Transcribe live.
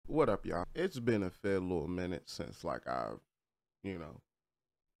What up, y'all? It's been a fair little minute since like I've, you know,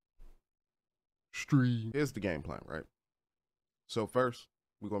 streamed. Here's the game plan, right? So first,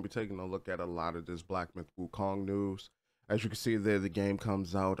 we're gonna be taking a look at a lot of this Black Myth Wukong news. As you can see there, the game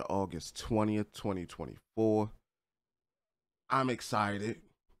comes out August 20th, 2024. I'm excited,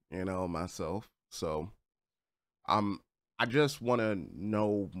 you know, myself. So I just want to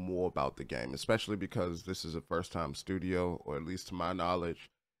know more about the game, especially because this is a first-time studio, or at least to my knowledge,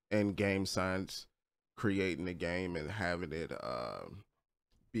 in game science, creating a game and having it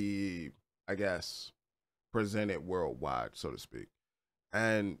be, I guess, presented worldwide, so to speak.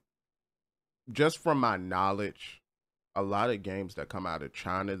 And just from my knowledge, a lot of games that come out of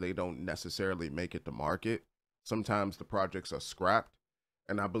China, they don't necessarily make it to market. Sometimes the projects are scrapped.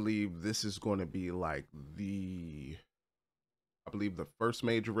 And I believe this is going to be like the first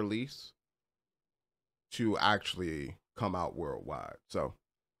major release to actually come out worldwide. So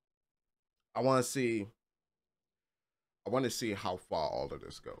I want to see how far all of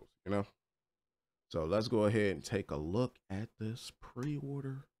this goes, you know? So let's go ahead and take a look at this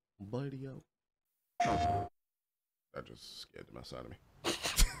pre-order video. Oh, that just scared the mess out of me.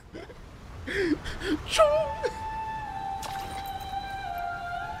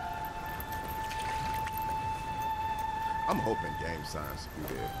 I'm hoping game science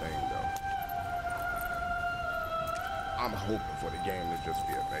do their thing though. I'm hoping for the game to just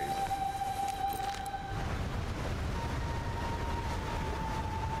be amazing.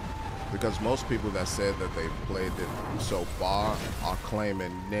 Because most people that said that they've played it so far are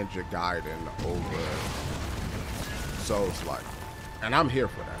claiming Ninja Gaiden over Souls-like. And I'm here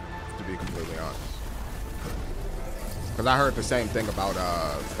for that, to be completely honest. Because I heard the same thing about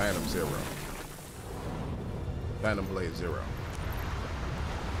Phantom Blade Zero.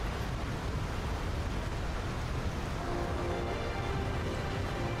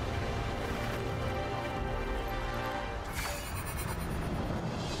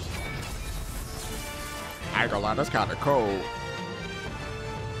 I ain't gonna lie, that's kind of cold.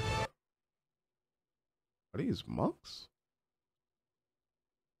 Are these monks?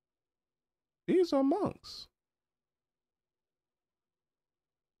 These are monks.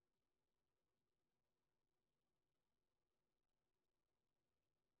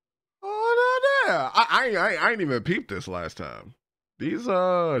 Oh no, there! I ain't even peeped this last time. These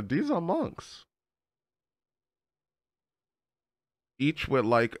are monks. Each with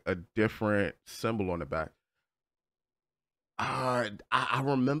like a different symbol on the back. I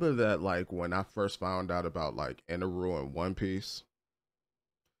remember that like when I first found out about like Inaru and One Piece.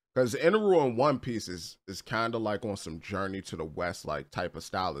 Because Inaru and One Piece is kind of like on some Journey to the West like type of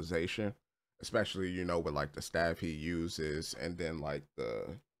stylization. Especially, you know, with like the staff he uses and then like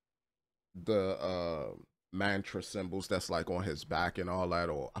the mantra symbols that's like on his back and all that,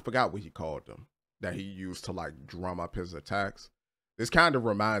 or I forgot what he called them, that he used to like drum up his attacks. This kind of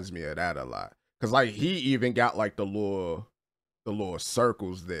reminds me of that a lot. Cause like he even got like the little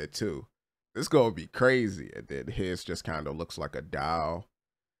circles there too. This gonna be crazy. And then his just kind of looks like a dial.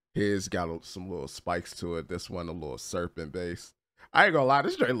 His got some little spikes to it. This one a little serpent base. I ain't gonna lie,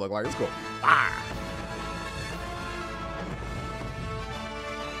 this straight look like it's gonna be fire.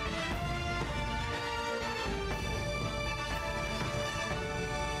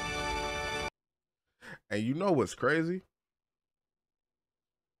 And you know what's crazy?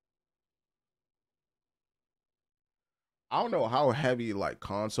 I don't know how heavy like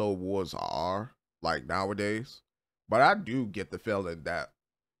console wars are like nowadays, but I do get the feeling that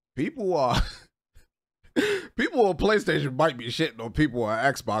people are people on PlayStation might be shitting on people on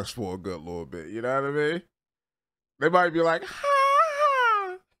Xbox for a good little bit. You know what I mean? They might be like,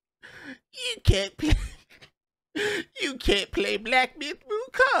 ha, you can't play, you can't play Black Myth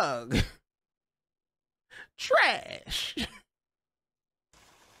Wukong. Trash. All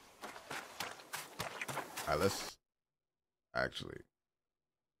right, let's actually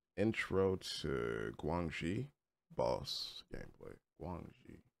intro to Guangxi boss gameplay.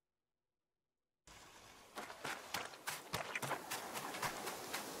 Guangxi.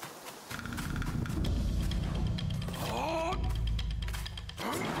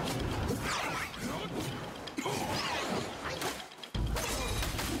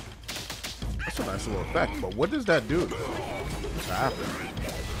 That's a nice little effect, but what does that do? What's happening?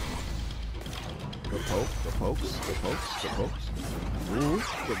 The pokes. Move,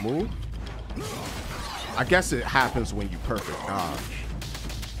 the move. I guess it happens when you perfect dodge.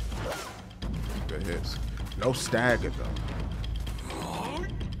 Good hits. No stagger though.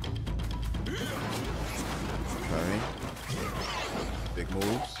 Okay. Big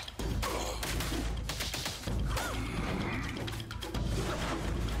moves.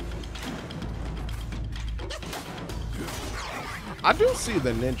 I do see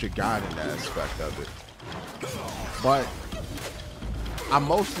the Ninja Gaiden aspect of it, but I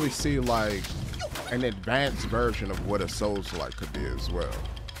mostly see like an advanced version of what a Souls-like could be as well.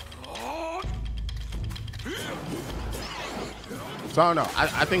 So I don't know.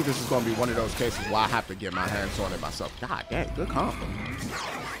 I think this is going to be one of those cases where I have to get my hands on it myself. God dang, good combo.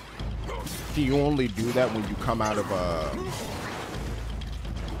 Can you only do that when you come out of a...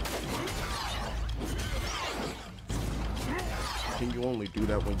 Can you only do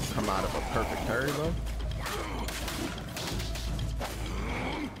that when you come out of a perfect parry, though?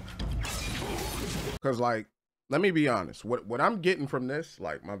 Because, like, let me be honest. What I'm getting from this,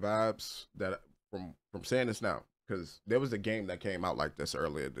 like, my vibes that from saying this now, because there was a game that came out like this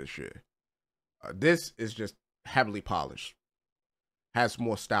earlier this year. This is just heavily polished. Has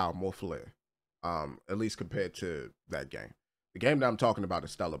more style, more flair. At least compared to that game. The game that I'm talking about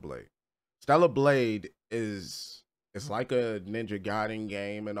is Stellar Blade. Stellar Blade is like a Ninja Gaiden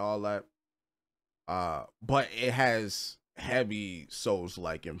game and all that. But it has heavy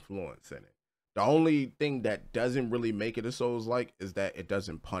Souls-like influence in it. The only thing that doesn't really make it a Souls-like is that it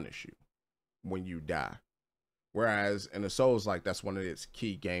doesn't punish you when you die. Whereas in a Souls-like, that's one of its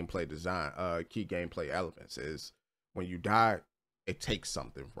key gameplay elements is when you die, it takes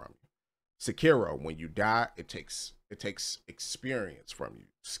something from you. Sekiro, when you die, it takes experience from you,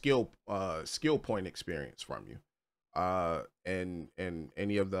 skill point experience from you. And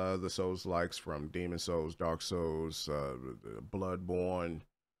any of the other Souls-likes from Demon Souls, Dark Souls, Bloodborne,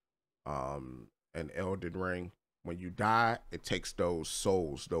 and Elden Ring, when you die, it takes those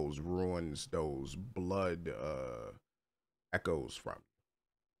souls, those ruins, those blood echoes from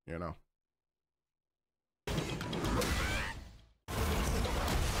you, you know?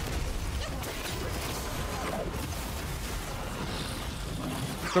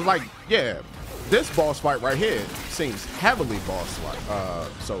 Cause like, yeah, this boss fight right here seems heavily boss-like,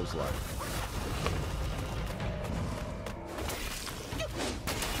 Souls-like.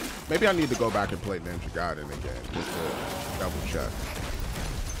 Maybe I need to go back and play Ninja Gaiden again, just to double check.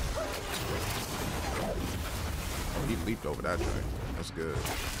 Oh, he leaped over that thing. That's good.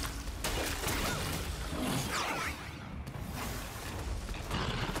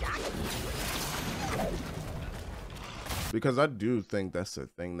 Because I do think that's the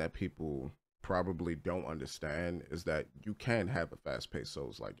thing that people probably don't understand is that you can have a fast-paced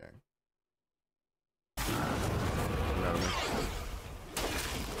Souls-like game. You know what I mean?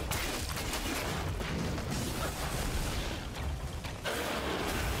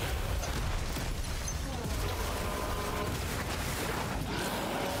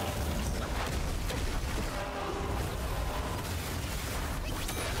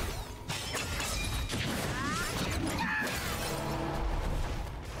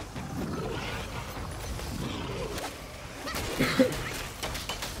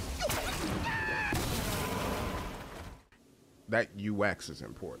 That UX is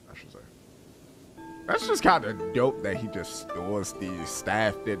important, I should say. That's just kind of dope that he just stores the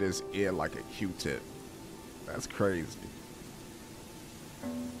staff in his ear like a Q-tip. That's crazy.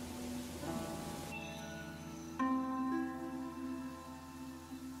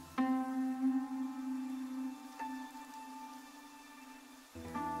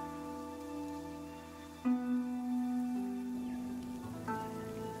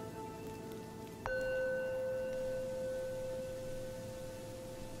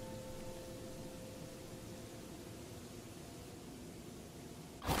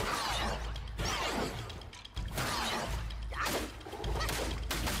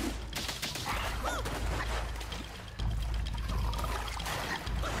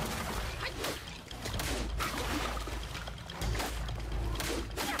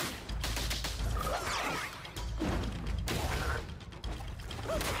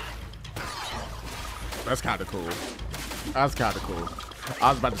 That's kind of cool. That's kind of cool. I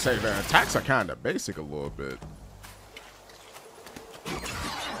was about to say the attacks are kind of basic a little bit.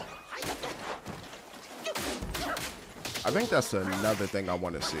 I think that's another thing I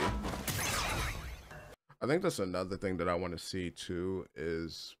want to see. I think that's another thing that I want to see too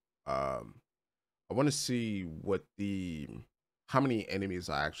is I want to see what how many enemies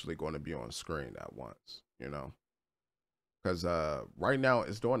are actually going to be on screen at once, you know? Because right now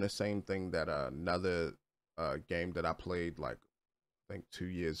it's doing the same thing that another game that I played like I think 2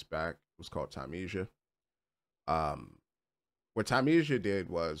 years back was called Tamesia. What Tamesia did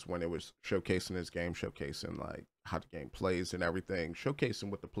was when it was showcasing this game, showcasing like how the game plays and everything, showcasing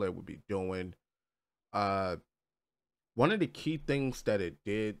what the player would be doing. One of the key things that it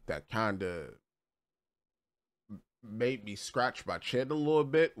did that kind of made me scratch my chin a little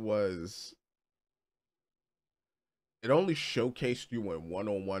bit was it only showcased you in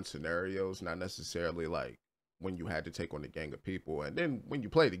one-on-one scenarios, not necessarily like when you had to take on a gang of people. And then when you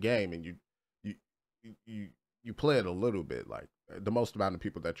play the game and you you you play it a little bit, like the most amount of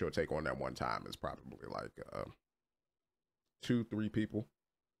people that you'll take on at one time is probably like 2-3 people.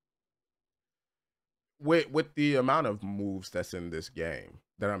 With the amount of moves that's in this game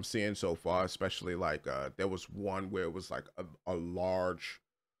that I'm seeing so far, especially like there was one where it was like a large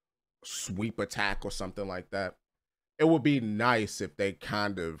sweep attack or something like that. It would be nice if they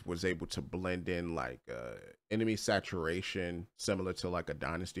kind of was able to blend in like enemy saturation similar to like a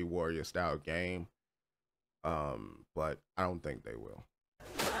Dynasty Warrior style game. But I don't think they will.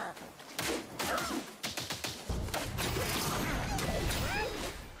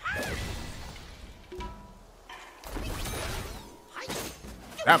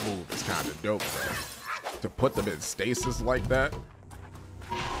 That move is kind of dope, man. To put them in stasis like that.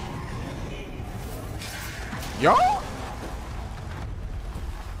 Y'all?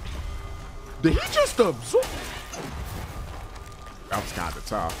 Did he just absorb? That was kind of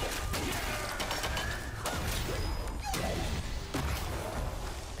tough.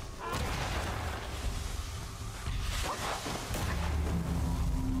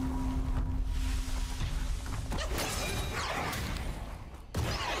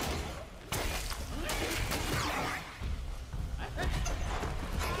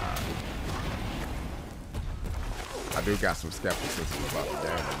 I do got some skepticism about the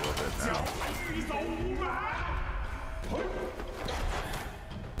game a little bit now.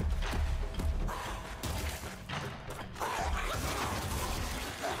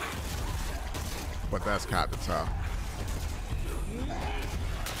 But that's kind of tough.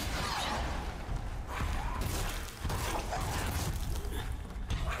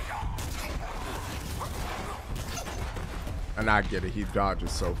 And I get it, he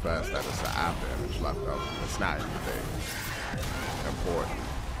dodges so fast that it's an after image left over. It's not anything important.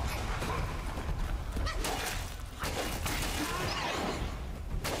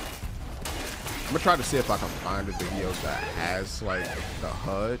 I'm gonna try to see if I can find a video that has like the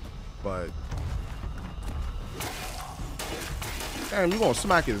HUD, but damn, you gonna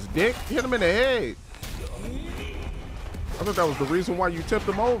smack his dick? Hit him in the head. I thought that was the reason why you tipped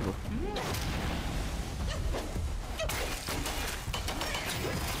him over.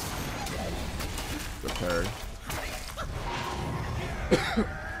 Parry.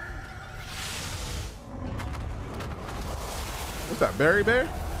 What's that, Berry Bear?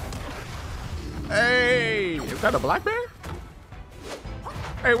 Hey, is that a black bear?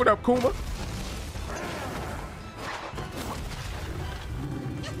 Hey, what up, Kuma?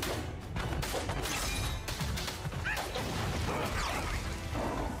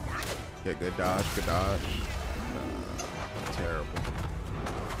 Yeah, good dodge, good dodge. Terrible.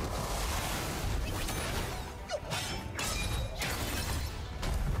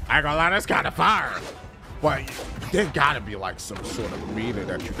 I ain't gonna lie, that's kind of fire. But there gotta be like some sort of meaning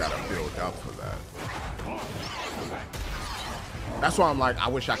that you gotta build up for that. That's why I'm like, I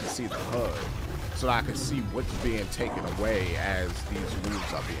wish I could see the HUD so that I could see what's being taken away as these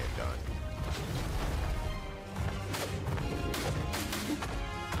moves are being done.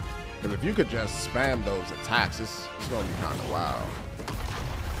 Because if you could just spam those attacks, it's gonna be kind of wild.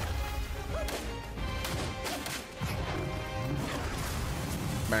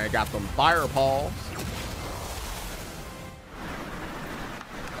 Man, got them fire paws.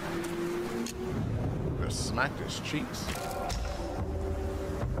 Just smacked his cheeks.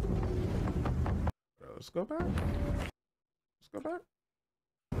 Let's go back. Let's go back.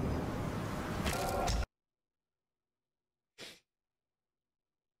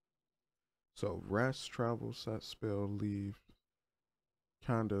 So rest, travel, set, spell, leave.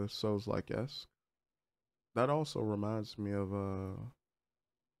 Kinda Souls-like-esque. That also reminds me of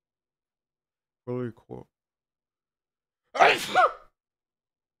really cool. Thank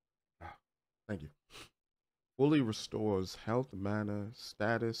you. Fully restores health, mana,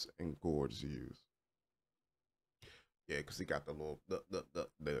 status, and gourds used. Yeah, because he got the little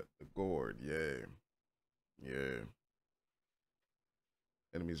the gourd. Yeah. Yeah.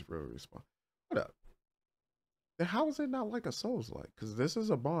 Enemies will respawn. What up? Then how is it not like a Souls-like? Because this is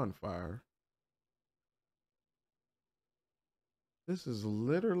a bonfire. This is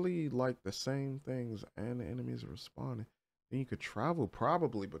literally like the same things and the enemies are respawning. Then you could travel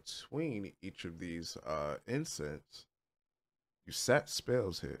probably between each of these incense. You set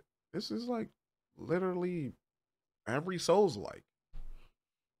spells hit. This is like literally every Souls-like.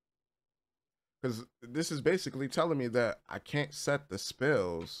 Because this is basically telling me that I can't set the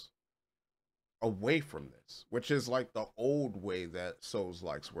spells away from this, which is like the old way that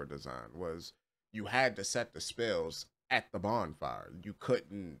Souls-likes were designed, was you had to set the spells at the bonfire. You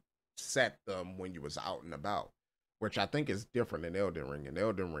couldn't set them when you was out and about, which I think is different in Elden Ring. In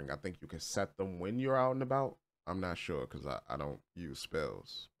Elden Ring, I think you can set them when you're out and about. I'm not sure because I don't use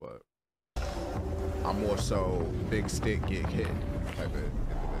spells, but I'm more so big stick get hit type of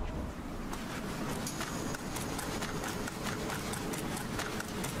individual.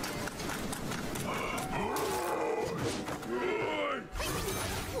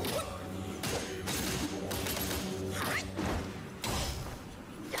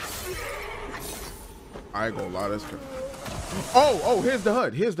 I ain't gonna lie, this. Oh, here's the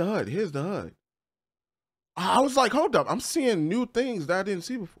HUD. Here's the HUD. Here's the HUD. I was like, hold up, I'm seeing new things that I didn't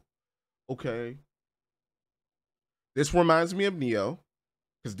see before. Okay. This reminds me of Neo,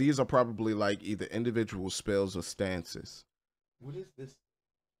 because these are probably like either individual spells or stances. What is this?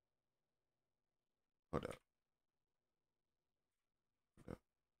 Hold up.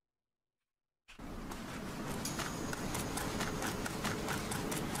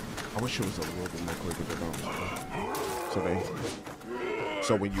 I wish it was a little bit more quicker than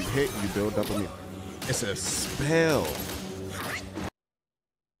so when you hit, you build up a. It's a spell.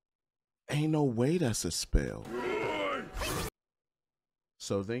 Ain't no way that's a spell.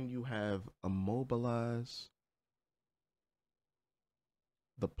 So then you have immobilize,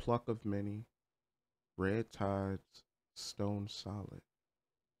 the pluck of many, red tides, stone solid.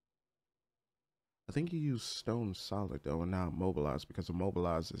 I think you use stone solid though, and not immobilize, because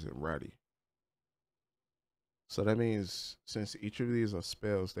immobilize isn't ready. So that means since each of these are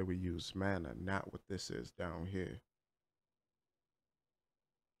spells, they would use mana, not what this is down here.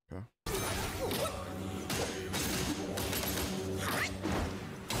 Okay.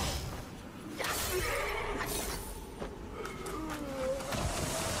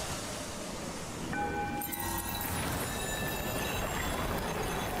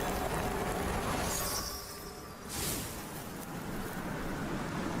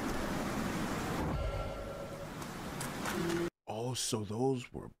 Oh, so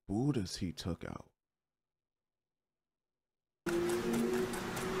those were Buddhas he took out.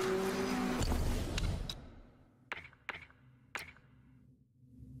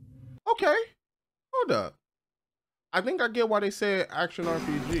 Okay, hold up. I think I get why they said action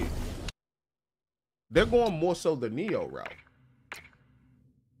RPG. They're going more so the Neo route.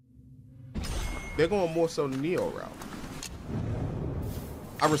 They're going more so the Neo route.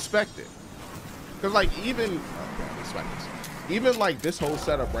 I respect it. Cause like even even like this whole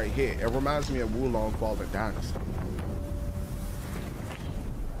setup right here, it reminds me of Wulong Fallen Dynasty.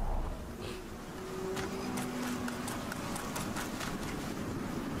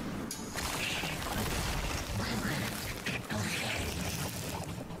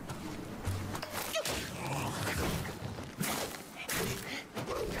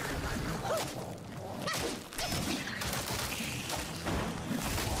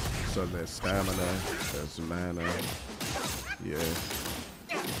 So there's stamina, there's mana, yeah.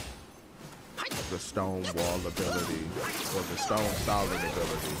 The stone wall ability, or the stone solid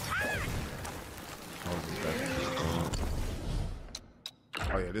ability.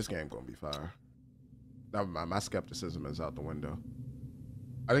 Oh yeah, this game gonna be fire. My skepticism is out the window.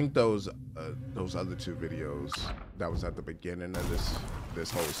 I think those other two videos that was at the beginning of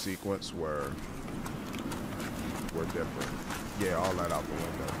this whole sequence were different. Yeah, all that out the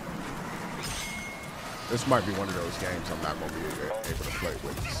window. This might be one of those games I'm not going to be able to play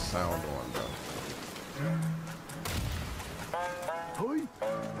with sound on, though.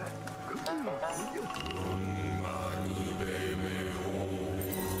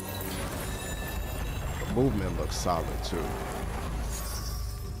 The movement looks solid, too.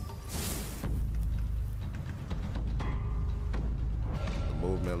 The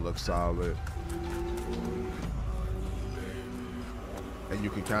movement looks solid. And you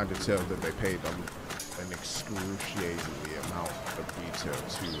can kind of tell that they paid them an excruciatingly amount of detail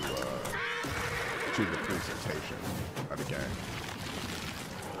to the presentation of the game.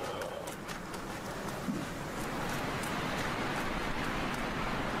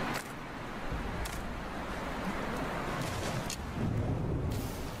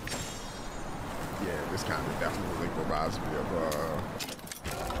 Yeah, this kind of definitely reminds me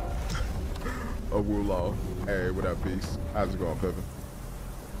of Wulong. Hey, what up, Beast? How's it going, Pippin?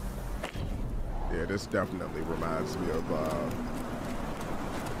 Yeah, this definitely reminds me of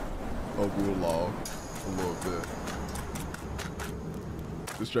Wulong a little bit.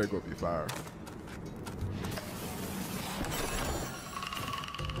 This straight gonna be fire.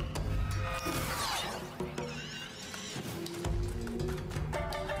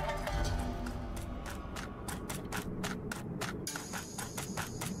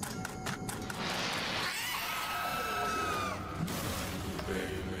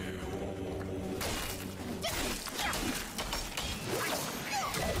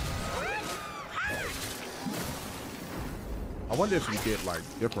 wonder if you get like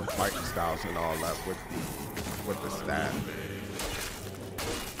different fighting styles and all that with the staff.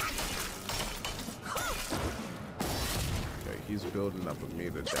 Okay, he's building up a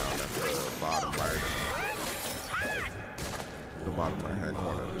meter down at the bottom right. The bottom right hand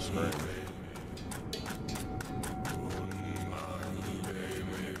corner of the screen.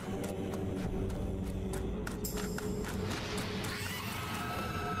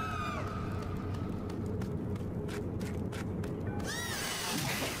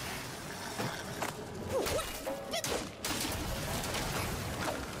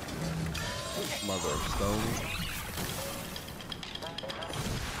 Mother of Stone.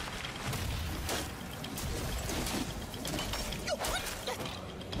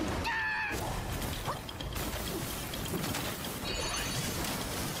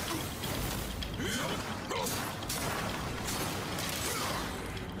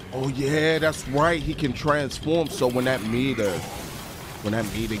 Oh yeah, that's right. He can transform. So when that meter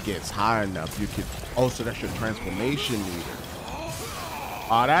gets high enough, you can. Oh, so that's your transformation meter.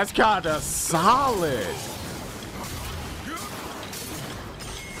 Oh, that's kind of solid.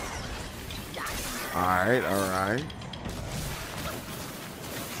 All right, all right.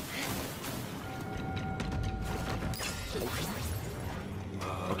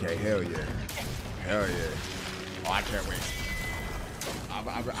 Okay, hell yeah. Hell yeah. Oh, I can't wait.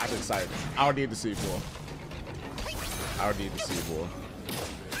 I'm excited. I don't need to see more. I don't need to see more.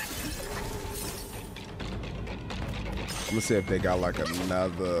 I'm gonna see if they got like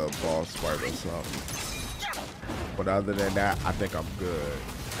another boss fight or something. But other than that, I think I'm good.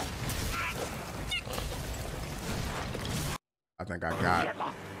 I think I got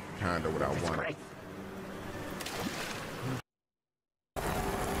kind of what I wanted.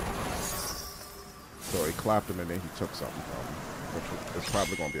 So he clapped him and then he took something from him, which is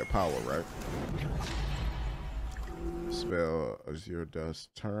probably gonna be a power, right? Spell Azure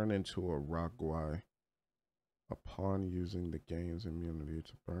Dust. Turn into a rock guy. Upon using the game's immunity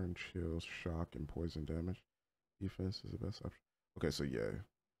to burn, chills, shock, and poison damage. Defense is the best option. Okay, so yeah.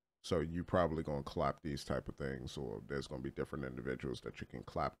 So you probably gonna clap these type of things, or there's gonna be different individuals that you can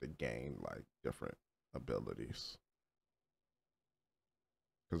clap to gain like different abilities.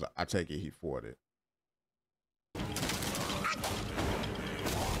 Because I take it he fought it. Yeah, he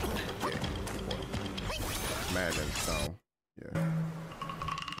fought it. Man and stone. Yeah.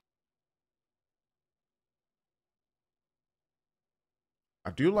 I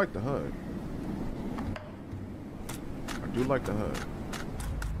do like the HUD. I do like the HUD.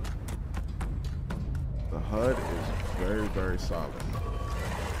 The HUD is very, very solid.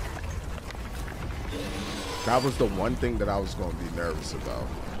 That was the one thing that I was going to be nervous about.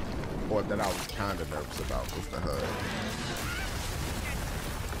 Or that I was kind of nervous about was the HUD.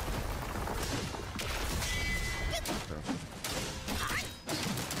 Okay.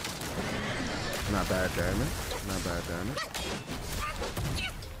 Not bad damage. Not bad damage.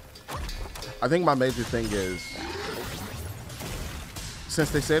 I think my major thing is, since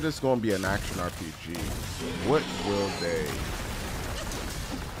they said it's going to be an action RPG, what will they...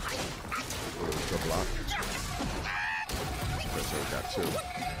 Good block. Okay, so we got two.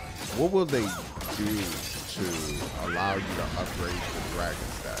 What will they do to allow you to upgrade the dragon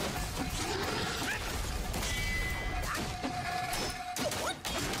staff?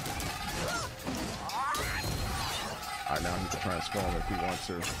 Alright, now he can transform if he wants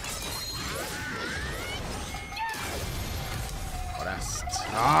to. Oh, that's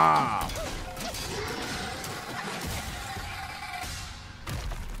tough.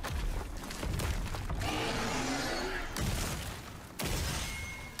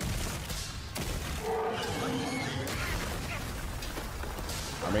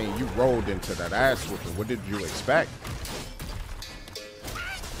 I mean, you rolled into that ass whooping. What did you expect?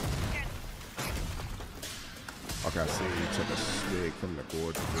 Okay, I see you took a swig from the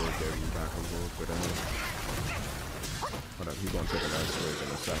gourd. The gourd gave you back a little bit of it. Hold up, he's gonna take another swig in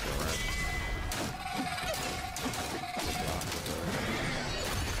a second, right?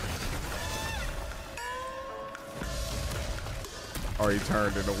 Oh, he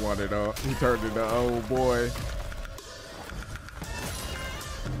turned into one of the, he turned into old boy.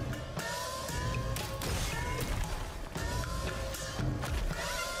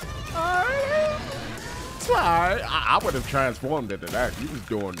 Alright, I would have transformed into that. You was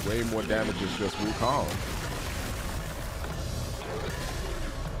doing way more damage than just Wukong.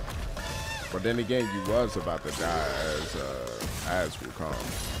 But then again, you was about to die as Wukong.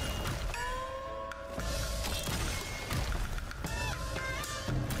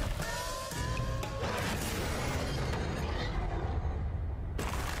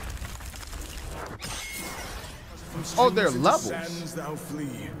 Oh, they're levels.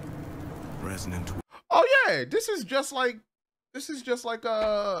 Oh yeah, this is just like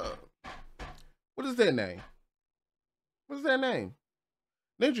what is their name? What is their name?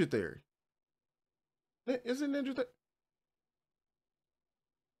 Ninja Theory. Is it Ninja Theory?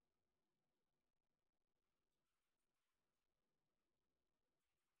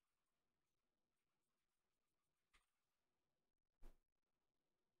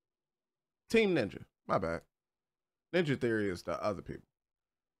 Team Ninja. My bad. Ninja Theory is the other people.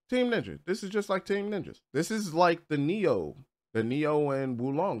 Team Ninja. This is just like Team Ninjas. This is like the Neo and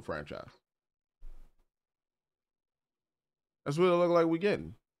Wulong franchise. That's what it look like we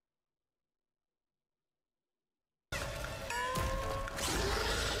getting.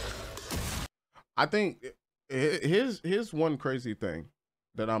 I think here's one crazy thing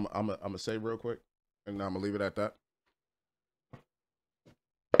that I'm gonna say real quick, and I'm gonna leave it at that.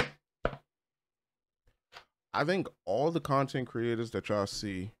 I think all the content creators that y'all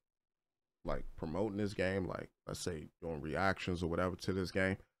see, like promoting this game, like let's say doing reactions or whatever to this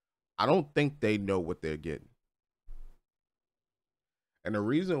game, I don't think they know what they're getting. And the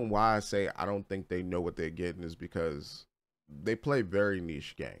reason why I say I don't think they know what they're getting is because they play very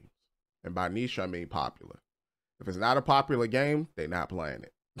niche games. And by niche, I mean popular. If it's not a popular game, they're not playing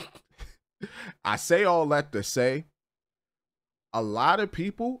it. I say all that to say, a lot of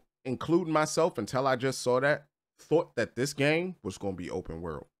people, including myself until I just saw that, thought that this game was going to be open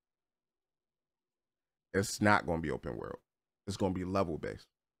world. It's not going to be open world. It's going to be level based.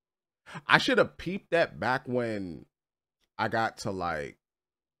 I should have peeped that back when I got to like,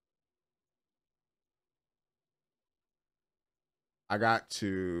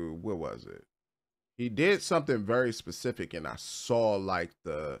 where was it? He did something very specific and I saw like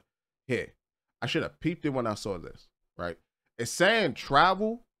the hit. I should have peeped it when I saw this, right? It's saying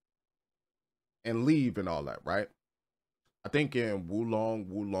travel and leave and all that, right? I think in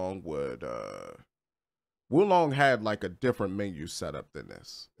Wulong had like a different menu setup than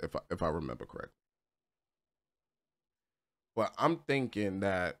this, if I remember correctly. But I'm thinking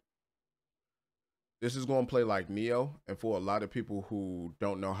that this is going to play like Neo, and for a lot of people who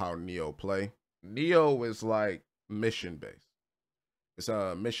don't know how Neo play, Neo is like mission based. It's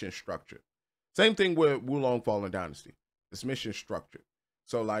a mission structured. Same thing with Wulong Fallen Dynasty. It's mission structured.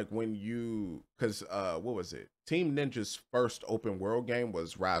 So like when you, cause what was it? Team Ninja's first open world game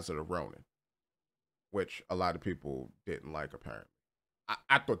was Rise of the Ronin, which a lot of people didn't like apparently.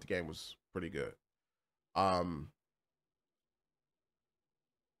 I thought the game was pretty good.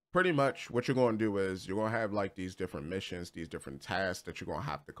 Pretty much what you're going to do is you're going to have like these different missions, these different tasks that you're going to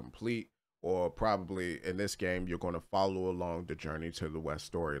have to complete, or probably in this game, you're going to follow along the Journey to the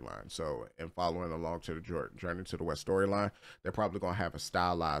West storyline. So in following along to the Journey to the West storyline, they're probably going to have a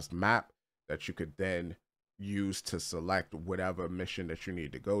stylized map that you could then use to select whatever mission that you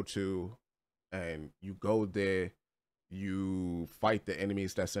need to go to. And you go there, you fight the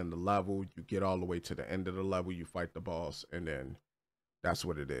enemies that's in the level, you get all the way to the end of the level, you fight the boss, and then that's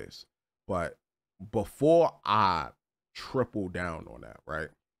what it is. But before I triple down on that, right?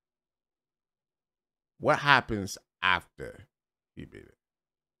 What happens after he beat it?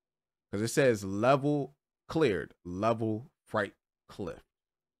 Because it says level cleared, level fright cliff.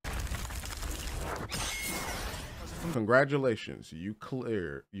 Congratulations, you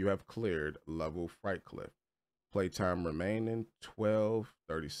have cleared level fright cliff. Playtime remaining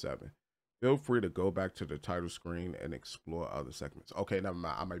 12:37. Feel free to go back to the title screen and explore other segments. Okay, never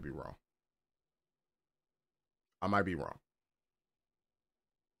mind. I might be wrong. I might be wrong.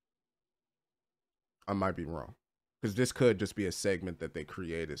 Because this could just be a segment that they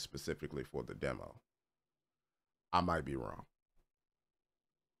created specifically for the demo. I might be wrong.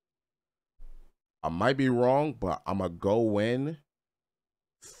 But I'm going to go in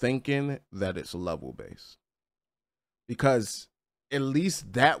thinking that it's level based. Because at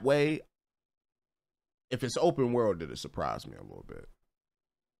least that way, if it's open world, it'll surprise me a little bit.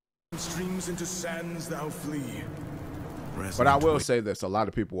 Streams into sands thou flee. But I will say this, a lot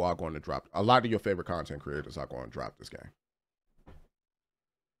of people are going to drop, a lot of your favorite content creators are going to drop this game.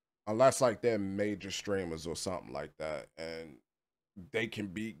 Unless like they're major streamers or something like that, and they can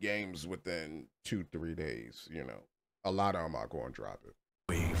beat games within 2-3 days, you know. A lot of them are going to drop it.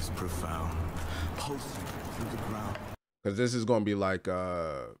 Waves profound, pulsing through the ground. Because this is going to be like,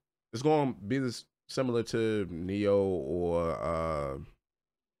 it's going to be this similar to Neo or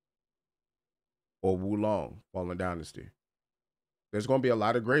Wulong Fallen Dynasty. There's going to be a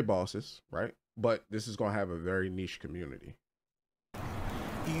lot of great bosses, right? But this is going to have a very niche community.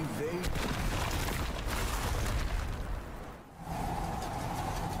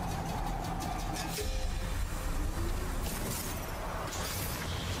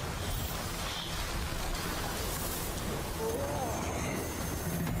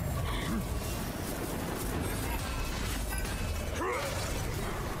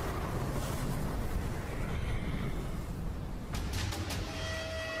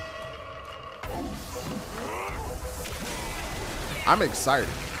 I'm excited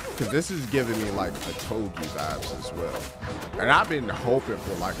because this is giving me like a Togi vibes as well. And I've been hoping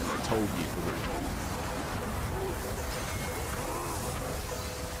for like a Togi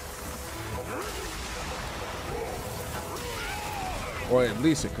 3. Or at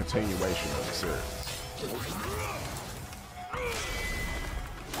least a continuation of the series.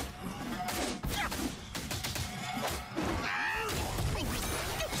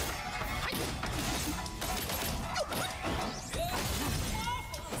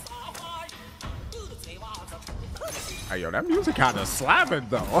 Hey, yo, that music kind of slapping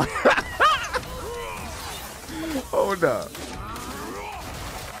though. Hold up.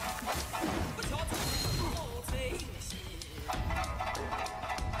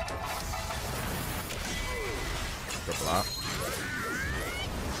 Good block.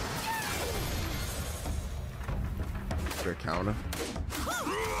 Good counter.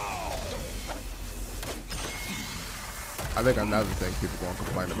 I think another thing people gonna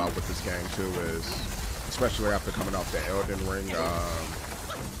complain about with this game too is, especially after coming off the Elden Ring,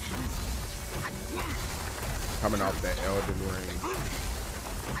 coming off the Elden Ring.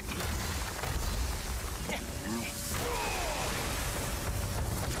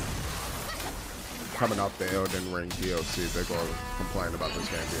 Coming off the Elden Ring DLC, they're going to complain about this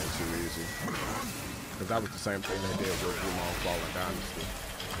game being too easy. Because that was the same thing they did with Wukong Fallen Dynasty.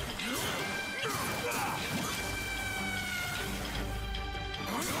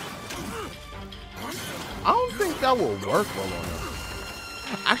 I don't think that will work well on them.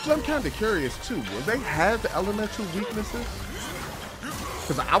 Actually, I'm kind of curious too. Will they have the elemental weaknesses?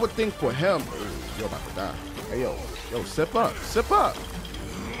 Because I would think for him, ooh, you're about to die. Hey, yo, sip up, sip up.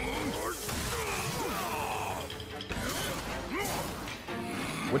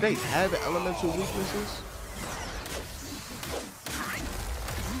 Would they have the elemental weaknesses?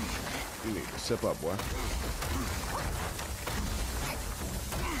 You need to sip up, boy.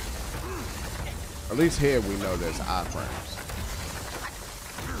 At least here we know there's iframes.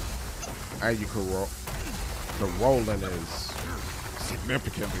 And you can roll. The rolling is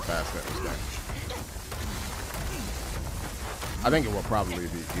significantly faster in this game. I think it will probably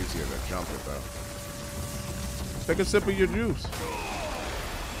be easier to jump it though. Take a sip of your juice.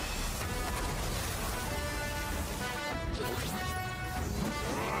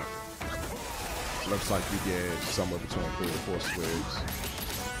 Looks like you get somewhere between 3 to 4 swigs.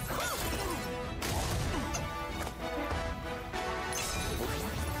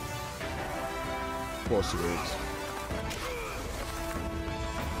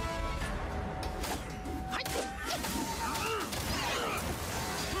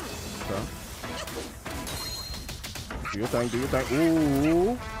 Okay. Do your thing, do your thing.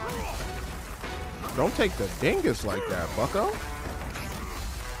 Ooh. Don't take the dingus like that, bucko.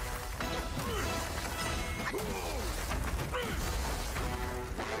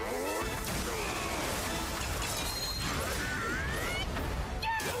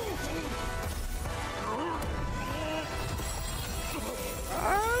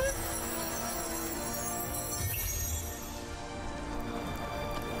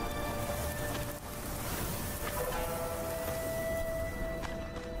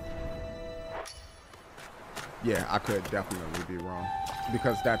 Yeah, I could definitely be wrong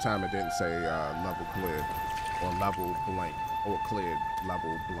because that time it didn't say level cleared or level blank or cleared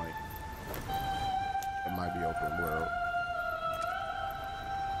level blank. It might be open world.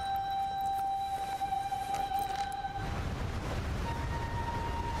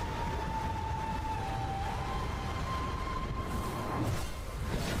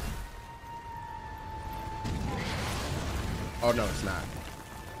 Oh no, it's not.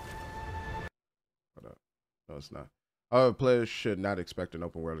 No, it's not. Players should not expect an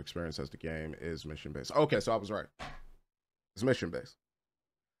open world experience as the game is mission based. Okay, so I was right. It's mission based.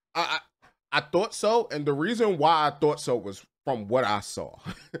 I thought so, and the reason why I thought so was from what I saw.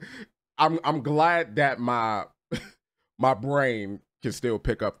 I'm glad that my my brain can still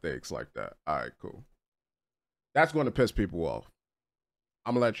pick up things like that. All right, cool. That's going to piss people off.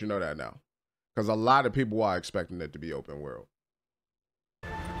 I'm gonna let you know that now, because a lot of people are expecting it to be open world.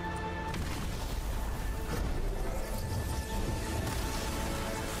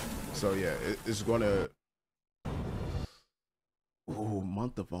 So yeah, it's gonna. Ooh,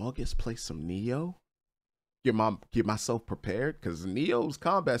 month of August, play some Neo. Get myself prepared because Neo's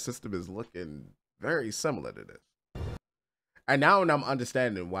combat system is looking very similar to this. And now I'm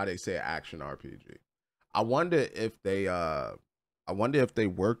understanding why they say action RPG. I wonder if they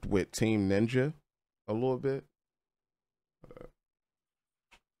worked with Team Ninja a little bit.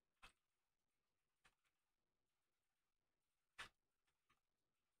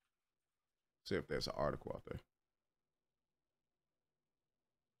 See if there's an article out there.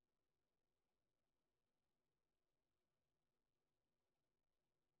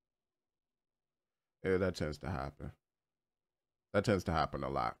 Yeah, that tends to happen. That tends to happen a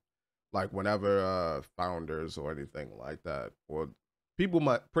lot. Like whenever founders or anything like that, or people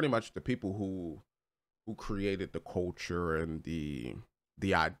pretty much the people who created the culture and the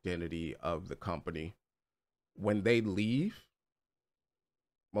identity of the company, when they leave,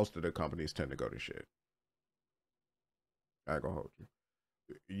 most of the companies tend to go to shit. I ain't gonna hold you.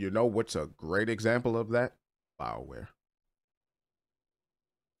 You know what's a great example of that? BioWare.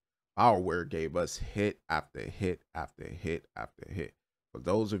 BioWare gave us hit after hit after hit after hit. For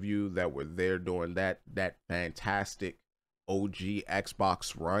those of you that were there during that fantastic OG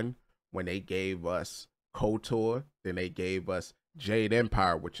Xbox run, when they gave us KOTOR, then they gave us Jade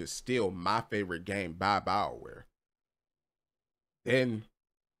Empire, which is still my favorite game by BioWare. Then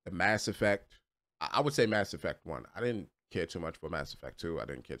the Mass Effect, I would say Mass Effect 1. I didn't care too much for Mass Effect 2. I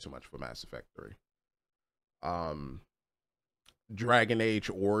didn't care too much for Mass Effect 3. Dragon Age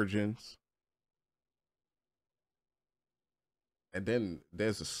Origins. And then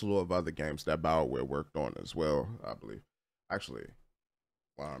there's a slew of other games that BioWare worked on as well, I believe. Actually,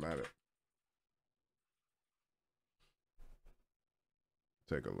 while I'm at it,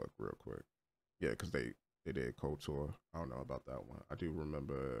 take a look real quick. Yeah, because they did KOTOR. I don't know about that one. I do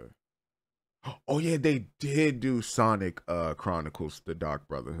remember. Oh yeah, they did do Sonic Chronicles: The Dark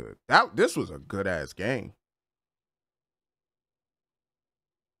Brotherhood. This was a good ass game.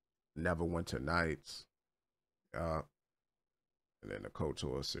 Neverwinter Nights. And then the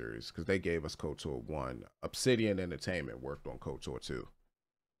KOTOR series, because they gave us KOTOR 1. Obsidian Entertainment worked on KOTOR 2.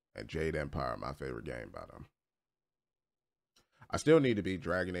 And Jade Empire, my favorite game by them. I still need to beat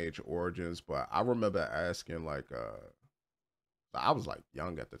Dragon Age Origins, but I remember asking, like, I was, like,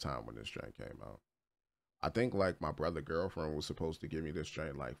 young at the time when this game came out. I think, like, my brother girlfriend was supposed to give me this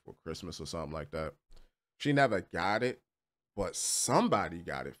game, like, for Christmas or something like that. She never got it, but somebody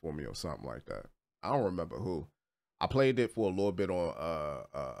got it for me or something like that. I don't remember who. I played it for a little bit on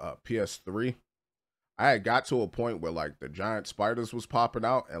PS3. I had got to a point where like the giant spiders was popping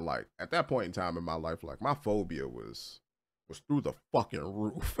out, and like at that point in time in my life, like my phobia was through the fucking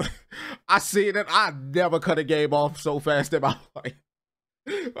roof. I seen it. I never cut a game off so fast in my life.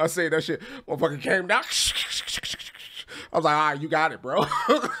 I say that shit, motherfucker came down. I was like, all right, you got it, bro.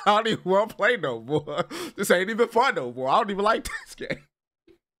 I don't even want to play no more. This ain't even fun no more. I don't even like this game.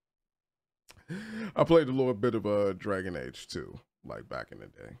 I played a little bit of Dragon Age 2, like back in the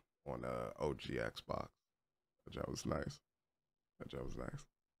day on OG Xbox. That was nice. That was nice.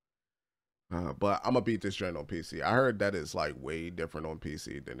 But I'm gonna beat this joint on PC. I heard that it's like way different on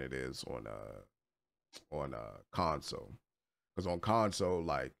PC than it is on console. Because on console,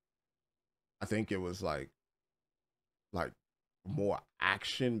 like I think it was like more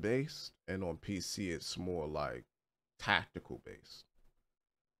action based, and on PC it's more like tactical based.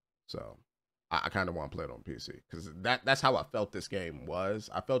 So I kind of want to play it on PC because that's how I felt this game was.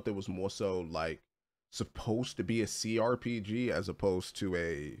 I felt it was more so like supposed to be a CRPG as opposed to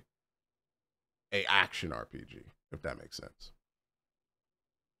a action RPG, if that makes sense.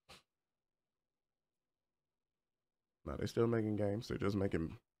 No, they're still making games. They're just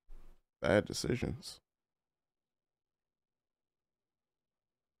making bad decisions.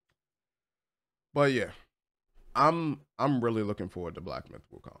 But yeah, I'm really looking forward to Black Myth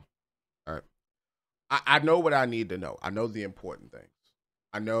Wukong. All right. I know what I need to know. I know the important things.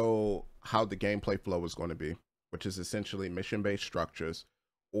 I know how the gameplay flow is going to be, which is essentially mission-based structures,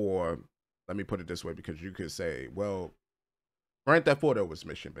 or let me put it this way, because you could say, well, Grand Theft Auto was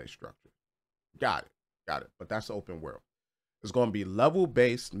mission-based structure. Got it. But that's open world. It's going to be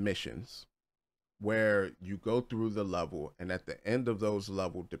level-based missions where you go through the level, and at the end of those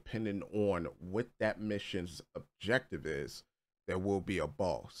levels, depending on what that mission's objective is, there will be a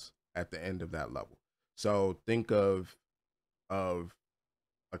boss at the end of that level. So think of a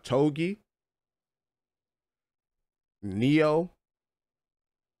Togi, Neo,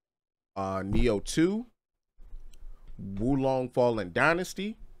 Neo 2, Wulong Fallen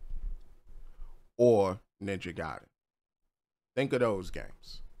Dynasty, or Ninja Gaiden. Think of those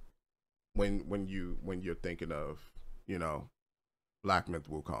games when you're thinking of, you know, Black Myth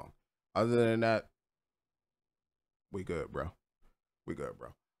Wukong. Other than that, we good, bro. We good, bro.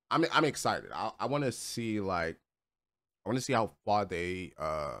 I'm excited. I want to see how far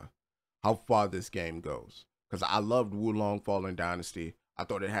how far this game goes, because I loved Wulong Fallen Dynasty. I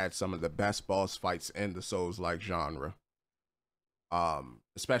thought it had some of the best boss fights in the Souls-like genre,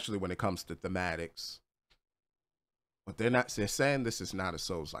 especially when it comes to thematics. but they're saying this is not a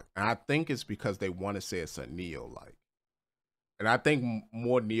Souls-like. And I think it's because they want to say it's a Neo-like. And I think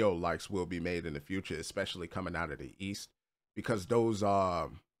more Neo-likes will be made in the future, especially coming out of the East, because those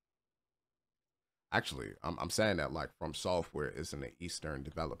actually, I'm saying that like From Software isn't an Eastern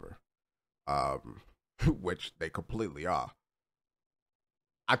developer, which they completely are.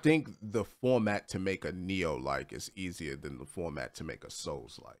 I think the format to make a Neo-like is easier than the format to make a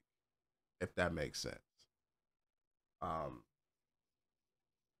Souls-like, if that makes sense.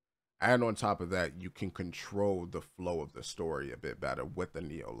 And on top of that, you can control the flow of the story a bit better with the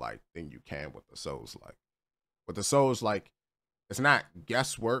Neo-like than you can with the Souls-like. With the Souls-like, it's not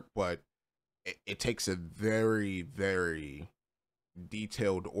guesswork, but it takes a very, very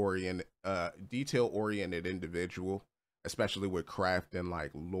detail-oriented individual, especially with crafting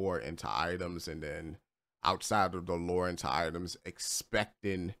like lore into items, and then outside of the lore into items,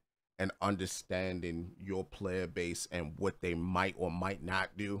 expecting and understanding your player base and what they might or might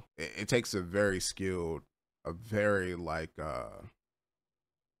not do. It takes a very skilled, a very like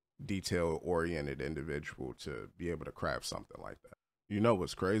detail-oriented individual to be able to craft something like that. You know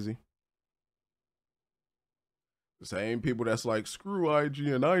what's crazy? The same people that's like, screw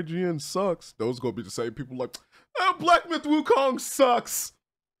IGN, IGN sucks. Those gonna be the same people like, Black Myth Wukong sucks.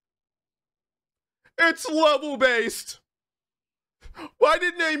 It's level-based. Why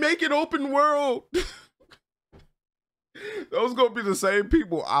didn't they make it open world? Those gonna be the same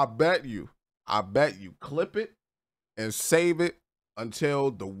people. I bet you. Clip it and save it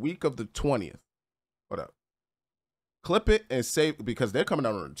until the week of the 20th. What up? Clip it and save it, because they're coming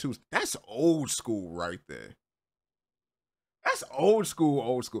out on the Tuesday. That's old school right there. That's old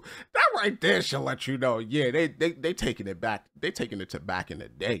school. That right there should let you know, yeah, they taking it back. They taking it to back in the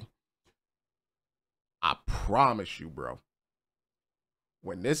day. I promise you, bro.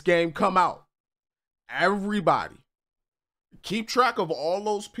 When this game come out, everybody, keep track of all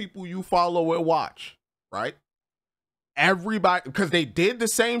those people you follow and watch, right? Everybody, because they did the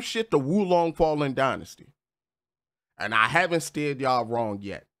same shit to Wulong Fallen Dynasty. And I haven't steered y'all wrong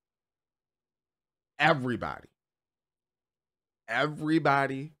yet. Everybody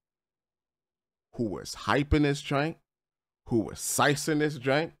who was hyping this joint, who was sicing this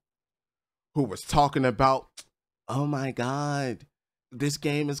joint, who was talking about, oh my God, this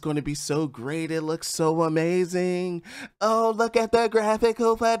game is going to be so great. It looks so amazing. Oh, look at the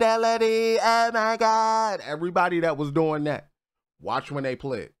graphical fidelity. Oh my God. Everybody that was doing that, watch when they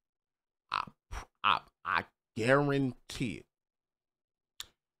play it. I guarantee it.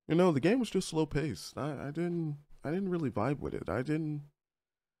 You know, the game was just slow paced. I didn't really vibe with it. I didn't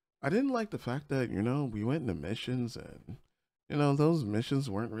like the fact that, you know, we went into missions and, you know, those missions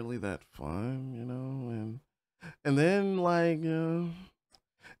weren't really that fun, you know, and then like, it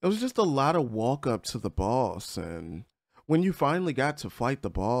was just a lot of walk up to the boss. And when you finally got to fight the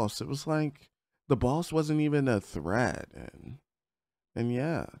boss, it was like the boss wasn't even a threat. And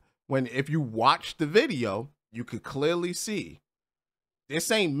yeah, if you watch the video, you could clearly see this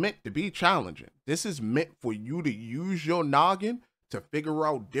ain't meant to be challenging. This is meant for you to use your noggin to figure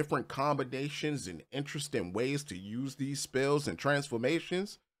out different combinations and interesting ways to use these spells and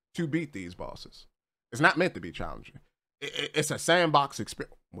transformations to beat these bosses. It's not meant to be challenging. It's a sandbox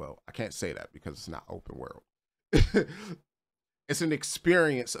experience. Well, I can't say that because it's not open world. It's an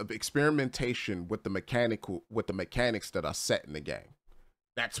experience of experimentation with the mechanics that are set in the game.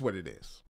 That's what it is.